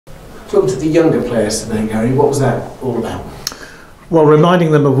Talking to the younger players today, Gary, what was that all about? Well,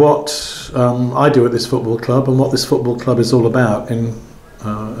 reminding them of what I do at this football club and what this football club is all about,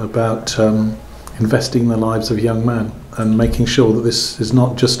 about investing in the lives of young men and making sure that this is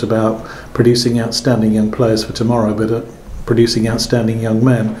not just about producing outstanding young players for tomorrow, but producing outstanding young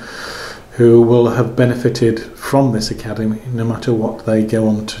men who will have benefited from this academy no matter what they go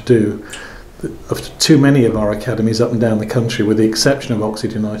on to do. Too many of our academies up and down the country, with the exception of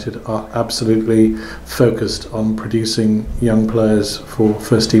Oxford United, are absolutely focused on producing young players for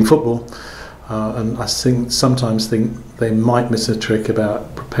first team football, and I sometimes think they might miss a trick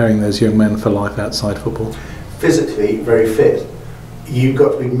about preparing those young men for life outside football. Physically very fit, you've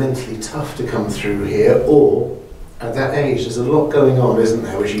got to be mentally tough to come through here, or at that age there's a lot going on, isn't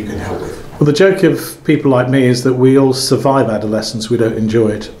there, which you can help with? Well, the joke of people like me is that we all survive adolescence, we don't enjoy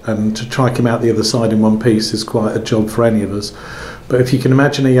it, and to try come out the other side in one piece is quite a job for any of us. But if you can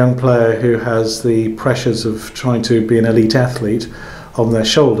imagine a young player who has the pressures of trying to be an elite athlete on their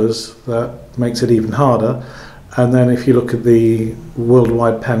shoulders, that makes it even harder. And then if you look at the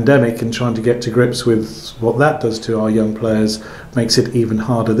worldwide pandemic and trying to get to grips with what that does to our young players, makes it even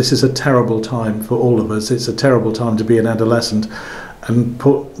harder. This is a terrible time for all of us. It's a terrible time to be an adolescent and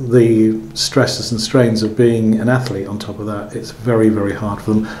put the stresses and strains of being an athlete on top of that. It's very, very hard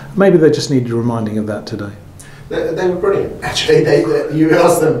for them. Maybe they just need reminding of that today. They were brilliant, actually. You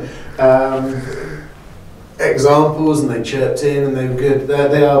asked them examples and they chirped in and they were good.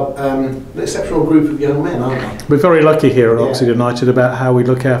 They are an exceptional group of young men, aren't they? We're very lucky here at Oxford United about how we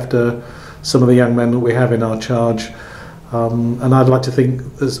look after some of the young men that we have in our charge. And I'd like to think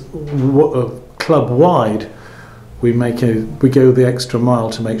as club-wide, we go the extra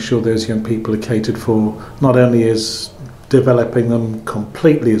mile to make sure those young people are catered for, not only as developing them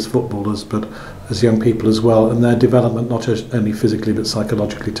completely as footballers, but as young people as well, and their development not only physically but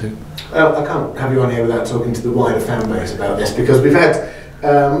psychologically too. Well, I can't have you on here without talking to the wider fan base about this, because we've had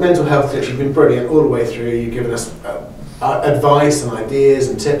mental health tips. You've been brilliant all the way through. You've given us advice and ideas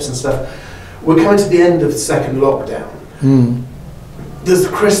and tips and stuff. We're coming to the end of the second lockdown. There's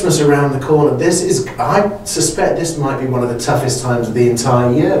Christmas around the corner. I suspect this might be one of the toughest times of the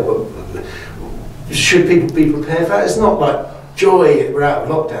entire year. Should people be prepared for that? It's not like joy, we're out of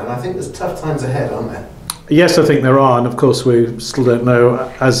lockdown. I think there's tough times ahead, aren't there? Yes, I think there are, and of course we still don't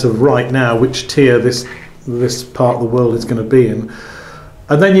know as of right now which tier this part of the world is going to be in.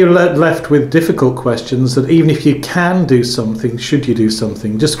 And then you're left with difficult questions that even if you can do something, should you do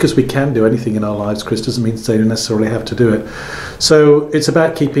something? Just because we can do anything in our lives, Chris, doesn't mean they necessarily have to do it. So it's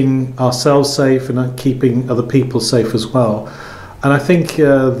about keeping ourselves safe and keeping other people safe as well. And I think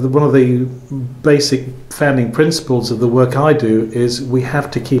one of the basic founding principles of the work I do is we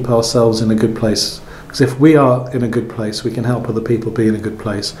have to keep ourselves in a good place. Because if we are in a good place, we can help other people be in a good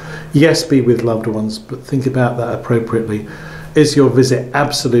place. Yes, be with loved ones, but think about that appropriately. Is your visit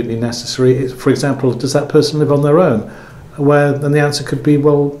absolutely necessary? For example, does that person live on their own? Then the answer could be,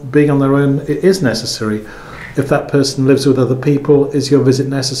 well, being on their own, it is necessary. If that person lives with other people, is your visit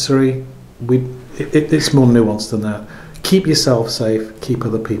necessary? It's more nuanced than that. Keep yourself safe, keep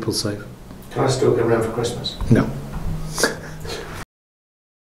other people safe. Can I still come around for Christmas? No.